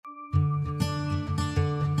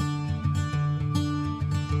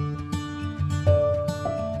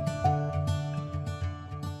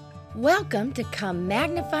Welcome to Come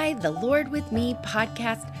Magnify the Lord with Me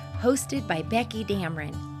podcast, hosted by Becky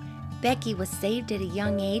Dameron. Becky was saved at a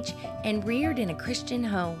young age and reared in a Christian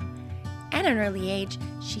home. At an early age,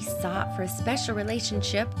 she sought for a special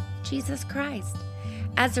relationship with Jesus Christ.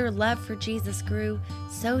 As her love for Jesus grew,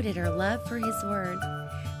 so did her love for His Word.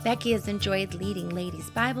 Becky has enjoyed leading ladies'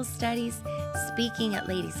 Bible studies, speaking at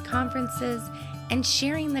ladies' conferences, and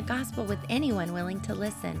sharing the gospel with anyone willing to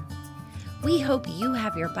listen. We hope you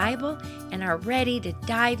have your Bible and are ready to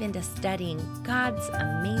dive into studying God's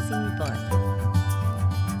amazing book.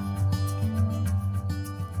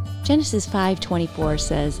 Genesis 5:24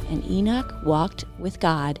 says, "And Enoch walked with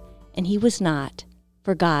God, and he was not,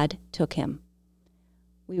 for God took him."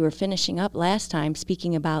 We were finishing up last time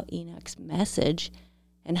speaking about Enoch's message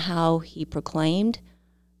and how he proclaimed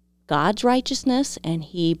God's righteousness and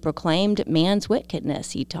he proclaimed man's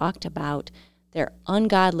wickedness. He talked about their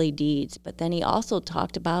ungodly deeds, but then he also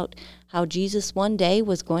talked about how Jesus one day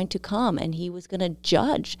was going to come and he was going to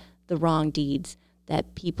judge the wrong deeds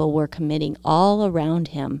that people were committing all around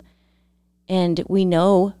him. And we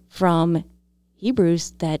know from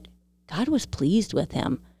Hebrews that God was pleased with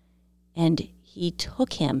him and he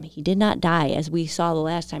took him. He did not die, as we saw the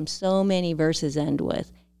last time. So many verses end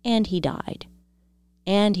with, and he died.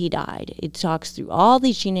 And he died. It talks through all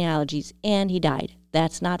these genealogies, and he died.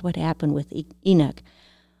 That's not what happened with Enoch.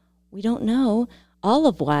 We don't know all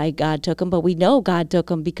of why God took him, but we know God took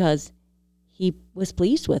him because he was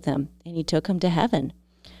pleased with him, and he took him to heaven.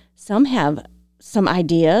 Some have some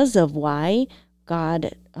ideas of why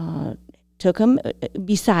God took him,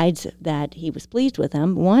 besides that he was pleased with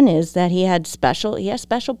him. One is that he has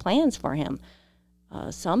special plans for him.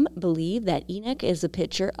 Some believe that Enoch is a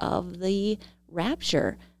picture of the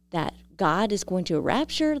rapture, that God is going to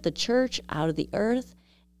rapture the church out of the earth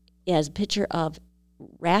as a picture of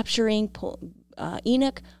rapturing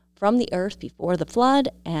Enoch from the earth before the flood,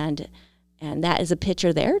 and that is a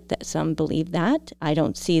picture there. That some believe that. I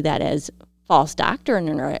don't see that as false doctrine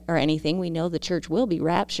or anything. We know the church will be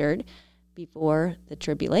raptured before the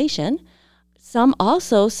tribulation. Some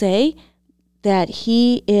also say that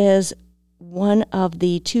he is one of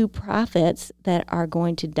the two prophets that are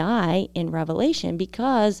going to die in Revelation,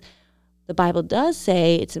 because the Bible does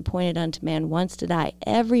say it's appointed unto man once to die.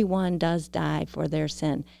 Everyone does die for their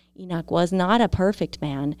sin. Enoch was not a perfect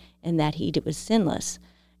man in that he was sinless.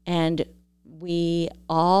 And we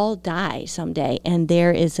all die someday. And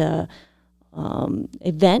there is a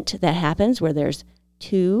event that happens where there's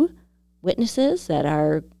two witnesses that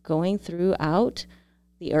are going throughout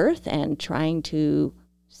the earth and trying to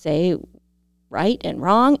say right and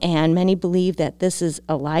wrong, and many believe that this is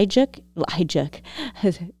Elijah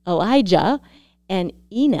and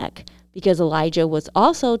Enoch, because Elijah was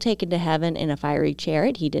also taken to heaven in a fiery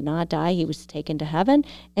chariot. He did not die. He was taken to heaven,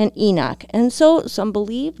 and Enoch. And so some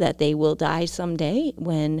believe that they will die someday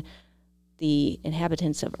when the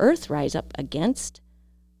inhabitants of earth rise up against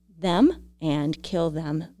them and kill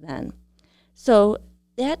them then. So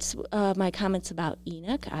that's my comments about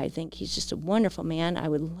Enoch. I think he's just a wonderful man. I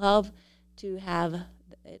would love to have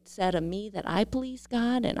it said of me that I please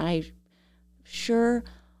God, and I sure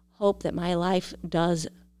hope that my life does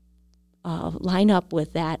line up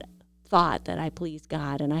with that thought that I please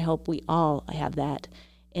God, and I hope we all have that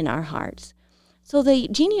in our hearts. So the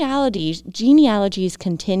genealogies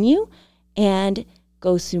continue and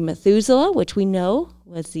goes through Methuselah, which we know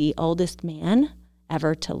was the oldest man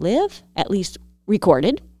ever to live, at least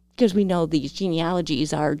recorded, because we know these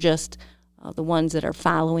genealogies are just the ones that are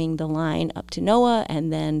following the line up to Noah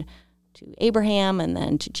and then to Abraham and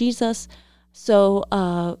then to Jesus.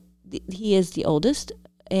 So he is the oldest,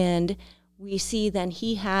 and we see then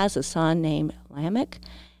he has a son named Lamech,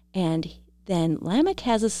 and then Lamech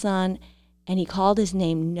has a son, and he called his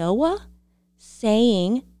name Noah,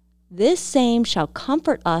 saying, "This same shall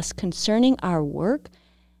comfort us concerning our work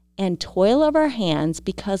and toil of our hands,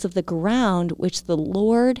 because of the ground which the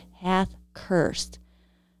Lord hath cursed."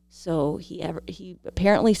 So he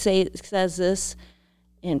apparently says this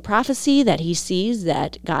in prophecy, that he sees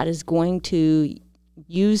that God is going to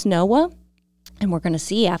use Noah. And we're going to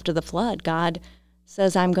see after the flood, God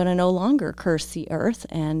says, "I'm going to no longer curse the earth."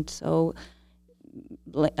 And so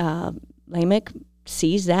Lamech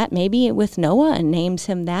sees that maybe with Noah and names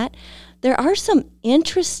him that. There are some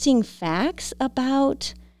interesting facts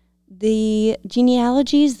about the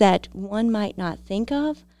genealogies that one might not think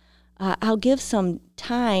of. I'll give some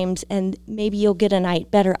times, and maybe you'll get a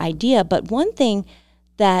better idea. But one thing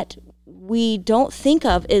that we don't think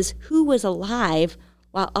of is who was alive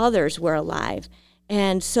while others were alive.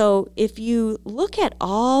 And so if you look at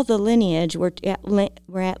all the lineage, we're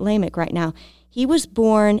at Lamech right now. He was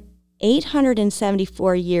born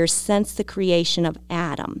 874 years since the creation of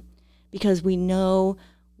Adam, because we know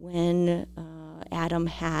when Adam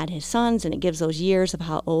had his sons, and it gives those years of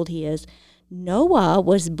how old he is. Noah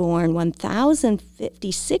was born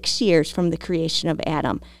 1,056 years from the creation of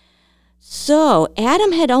Adam. So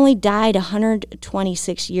Adam had only died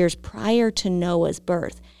 126 years prior to Noah's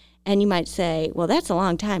birth. And you might say, well, that's a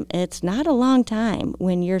long time. It's not a long time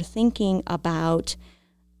when you're thinking about,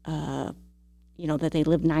 that they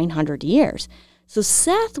lived 900 years. So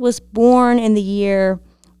Seth was born in the year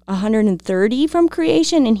 130 from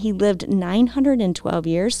creation, and he lived 912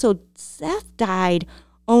 years. So Seth died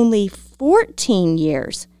only 14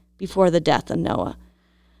 years before the death of Noah.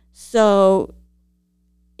 So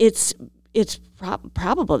it's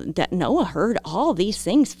probable that Noah heard all these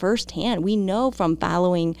things firsthand. We know from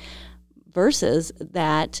following verses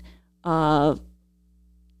that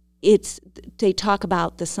they talk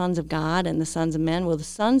about the sons of God and the sons of men. Well, the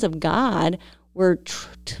sons of God were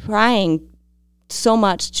trying so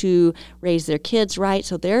much to raise their kids right,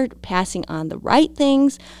 so they're passing on the right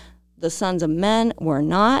things. The sons of men were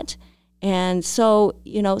not. And so,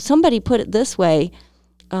 somebody put it this way,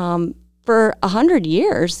 for 100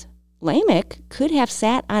 years, Lamech could have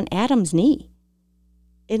sat on Adam's knee.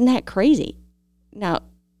 Isn't that crazy? Now,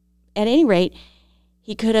 at any rate,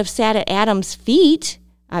 he could have sat at Adam's feet.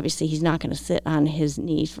 Obviously, he's not going to sit on his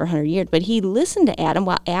knees for 100 years, but he listened to Adam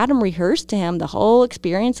while Adam rehearsed to him the whole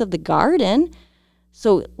experience of the garden.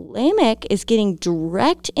 So Lamech is getting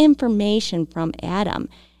direct information from Adam.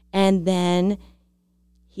 And then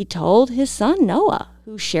he told his son Noah,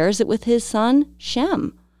 who shares it with his son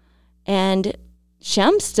Shem. And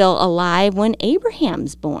Shem's still alive when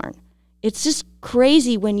Abraham's born. It's just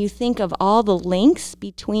crazy when you think of all the links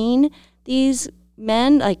between these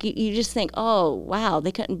men. Like, you just think, oh, wow,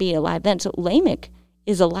 they couldn't be alive then. So Lamech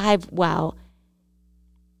is alive while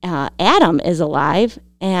Adam is alive,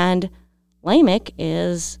 and Lamech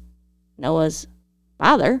is Noah's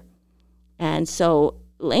father. And so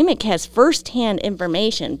Lamech has firsthand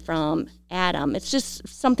information from Adam. It's just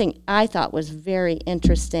something I thought was very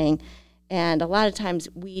interesting. And a lot of times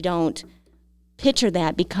we don't picture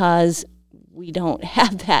that because we don't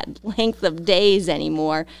have that length of days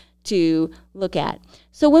anymore to look at.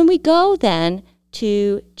 So when we go then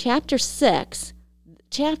to chapter 6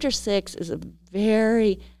 is a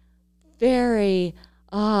very, very,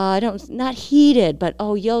 not heated, but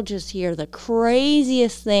you'll just hear the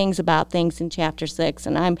craziest things about things in chapter 6,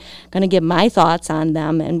 and I'm going to give my thoughts on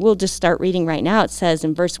them, and we'll just start reading right now. It says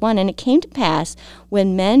in verse 1, "And it came to pass,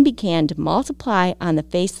 when men began to multiply on the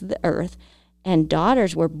face of the earth, and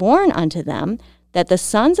daughters were born unto them, that the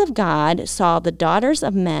sons of God saw the daughters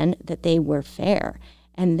of men, that they were fair,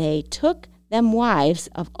 and they took them wives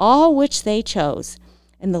of all which they chose.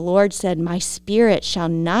 And the Lord said, My spirit shall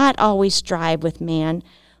not always strive with man,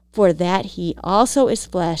 for that he also is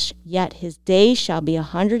flesh, yet his days shall be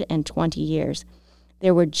 120 years.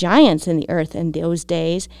 There were giants in the earth in those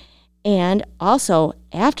days, and also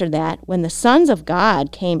after that, when the sons of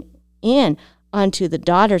God came in unto the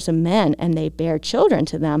daughters of men, and they bare children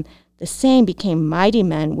to them, the same became mighty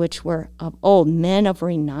men, which were of old, men of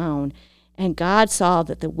renown. And God saw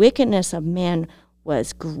that the wickedness of man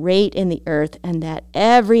was great in the earth, and that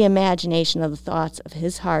every imagination of the thoughts of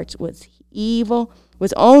his hearts was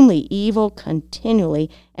only evil continually,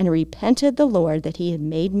 and repented the Lord that he had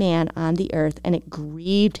made man on the earth, and it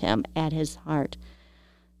grieved him at his heart."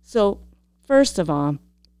 So, first of all,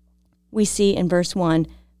 we see in verse 1,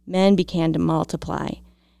 men began to multiply.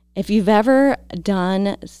 If you've ever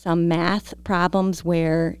done some math problems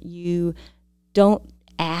where you don't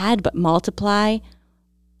add but multiply,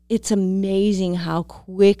 it's amazing how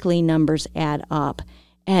quickly numbers add up.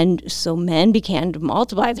 And so men began to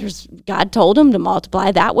multiply. God told them to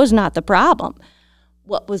multiply. That was not the problem.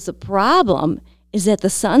 What was the problem is that the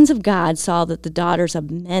sons of God saw that the daughters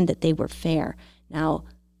of men, that they were fair. Now,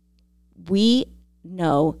 we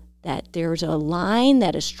know that there's a line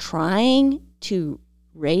that is trying to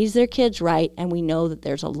raise their kids right, and we know that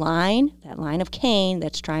there's a line, that line of Cain,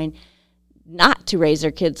 that's trying not to raise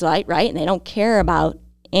their kids right, and they don't care about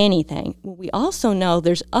anything. Well, we also know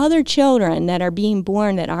there's other children that are being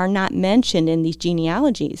born that are not mentioned in these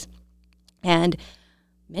genealogies, and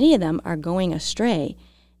many of them are going astray.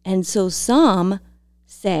 And so some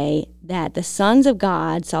say that the sons of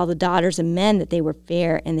God saw the daughters of men, that they were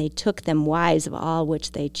fair, and they took them wives of all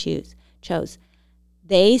which they chose.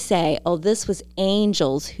 They say, this was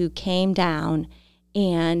angels who came down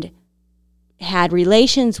and had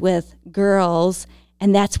relations with girls,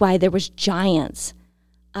 and that's why there was giants.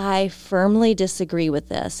 I firmly disagree with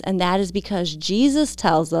this, and that is because Jesus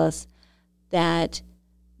tells us that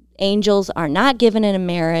angels are not given in a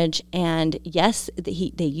marriage, and yes, they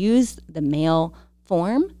use the male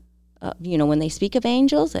form, when they speak of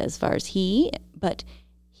angels as far as but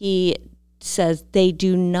he says they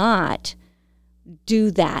do not do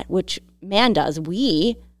that, which man does.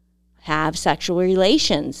 We have sexual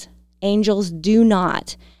relations. Angels do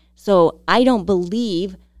not. So I don't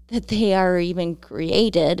believe that they are even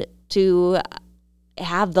created to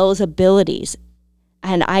have those abilities.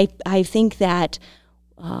 And I think that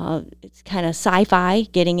it's kind of sci-fi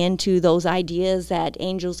getting into those ideas that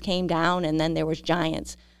angels came down and then there was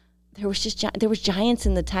giants. There was giants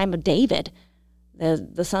in the time of David.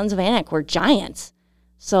 The sons of Anak were giants.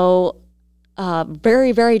 So a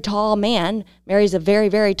very, very tall man marries a very,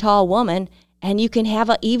 very tall woman, and you can have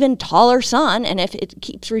an even taller son, and if it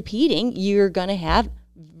keeps repeating, you're going to have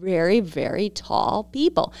very, very tall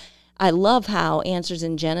people. I love how Answers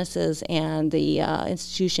in Genesis and the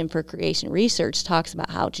Institution for Creation Research talks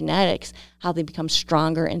about how genetics, how they become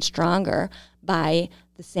stronger and stronger by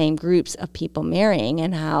the same groups of people marrying,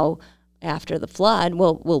 and how after the flood,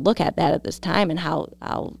 we'll look at that at this time, and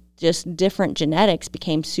how just different genetics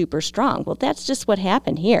became super strong. Well, that's just what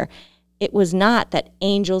happened here. It was not that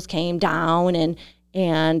angels came down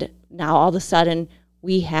and now all of a sudden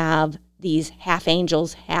we have these half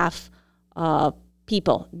angels, half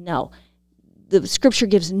people. No. The scripture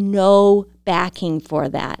gives no backing for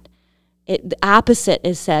that. The opposite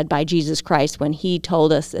is said by Jesus Christ when he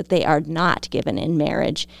told us that they are not given in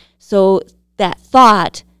marriage. So that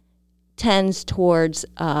thought tends towards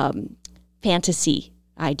fantasy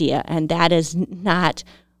idea, and that is not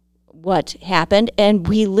what happened. And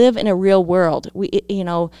we live in a real world.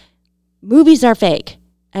 Movies are fake,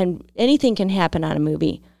 and anything can happen on a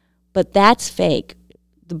movie, but that's fake.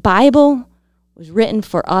 The Bible was written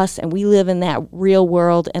for us, and we live in that real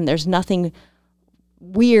world, and there's nothing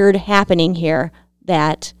weird happening here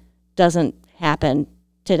that doesn't happen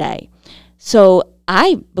today. So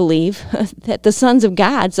I believe that the sons of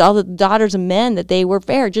God saw the daughters of men, that they were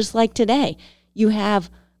fair, just like today. You have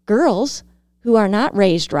girls who are not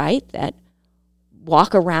raised right, that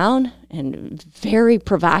walk around in very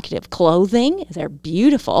provocative clothing. They're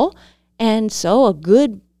beautiful. And so a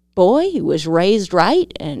good boy who was raised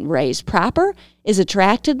right and raised proper is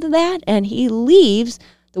attracted to that, and he leaves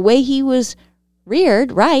the way he was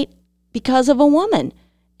reared right because of a woman.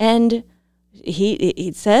 And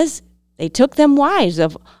he says they took them wives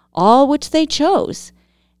of all which they chose.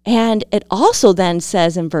 And it also then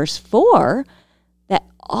says in verse 4 that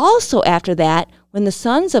also after that, when the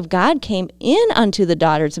sons of God came in unto the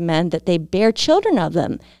daughters of men, that they bear children of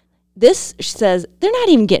them. This says they're not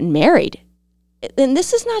even getting married. And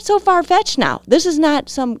this is not so far-fetched now. This is not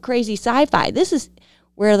some crazy sci-fi. This is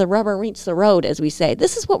where the rubber meets the road, as we say.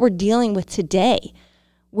 This is what we're dealing with today,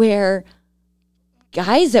 where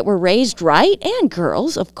guys that were raised right, and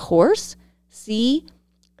girls, of course, see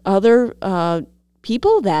other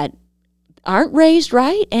people that aren't raised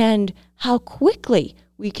right, and how quickly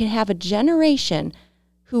we can have a generation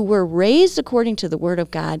who were raised according to the Word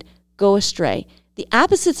of God go astray. The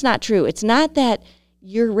opposite's not true. It's not that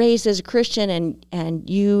you're raised as a Christian and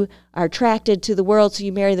you are attracted to the world, so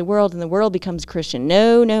you marry the world and the world becomes Christian.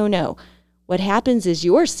 No. What happens is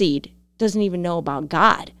your seed doesn't even know about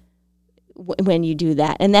God when you do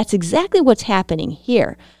that. And that's exactly what's happening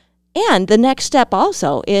here. And the next step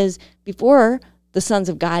also is, before the sons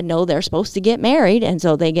of God know they're supposed to get married, and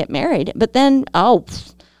so they get married. But then,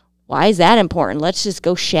 why is that important? Let's just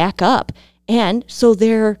go shack up. And so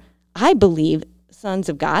they're, I believe, sons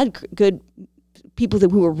of God, good people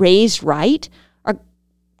who were raised right, are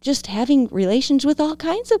just having relations with all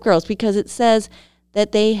kinds of girls, because it says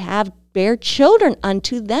that they bear children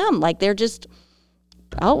unto them. Like they're just,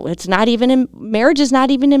 it's not even, marriage is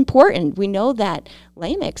not even important. We know that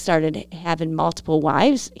Lamech started having multiple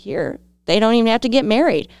wives here. They don't even have to get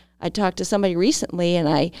married. I talked to somebody recently, and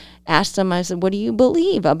I asked them, I said, what do you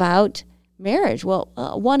believe about marriage? Well,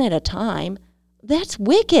 one at a time. That's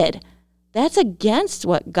wicked. That's against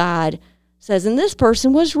what God says. And this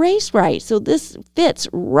person was raised right. So this fits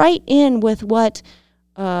right in with what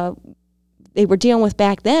they were dealing with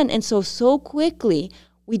back then. And so quickly,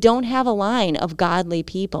 we don't have a line of godly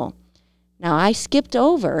people. Now, I skipped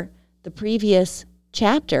over the previous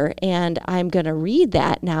chapter, and I'm going to read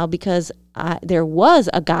that now, because there was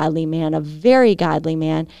a godly man, a very godly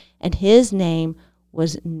man, and his name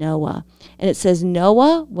was Noah. And it says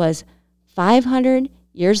Noah was 500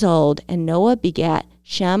 years old, and Noah begat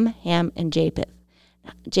Shem, Ham, and Japheth.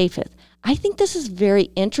 I think this is very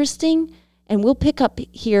interesting, and we'll pick up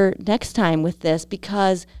here next time with this,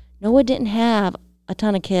 because Noah didn't have a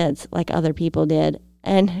ton of kids like other people did.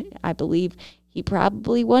 And I believe He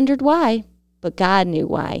probably wondered why, but God knew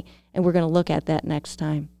why. And we're going to look at that next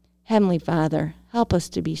time. Heavenly Father, help us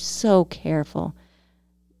to be so careful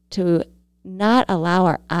to not allow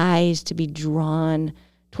our eyes to be drawn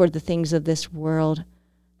toward the things of this world.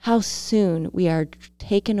 How soon we are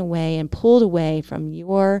taken away and pulled away from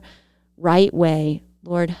your right way.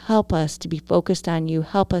 Lord, help us to be focused on you.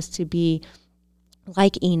 Help us to be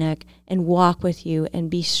like Enoch and walk with you and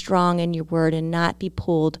be strong in your word and not be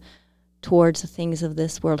pulled towards the things of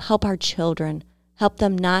this world. Help our children. Help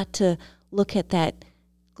them not to look at that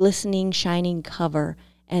glistening, shining cover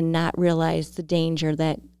and not realize the danger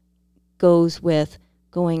that goes with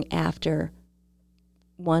going after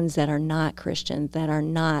ones that are not Christians, that are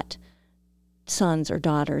not sons or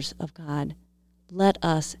daughters of God. Let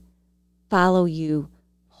us follow you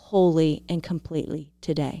wholly and completely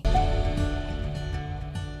today.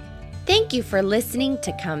 Thank you for listening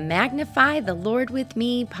to Come Magnify the Lord with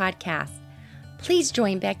Me podcast. Please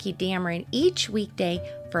join Becky Dameron each weekday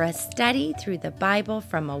for a study through the Bible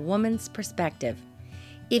from a woman's perspective.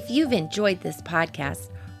 If you've enjoyed this podcast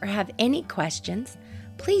or have any questions,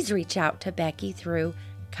 please reach out to Becky through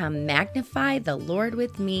Come Magnify the Lord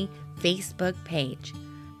with Me Facebook page.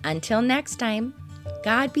 Until next time,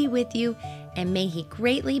 God be with you, and may He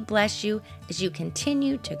greatly bless you as you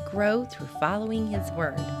continue to grow through following His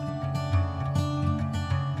word.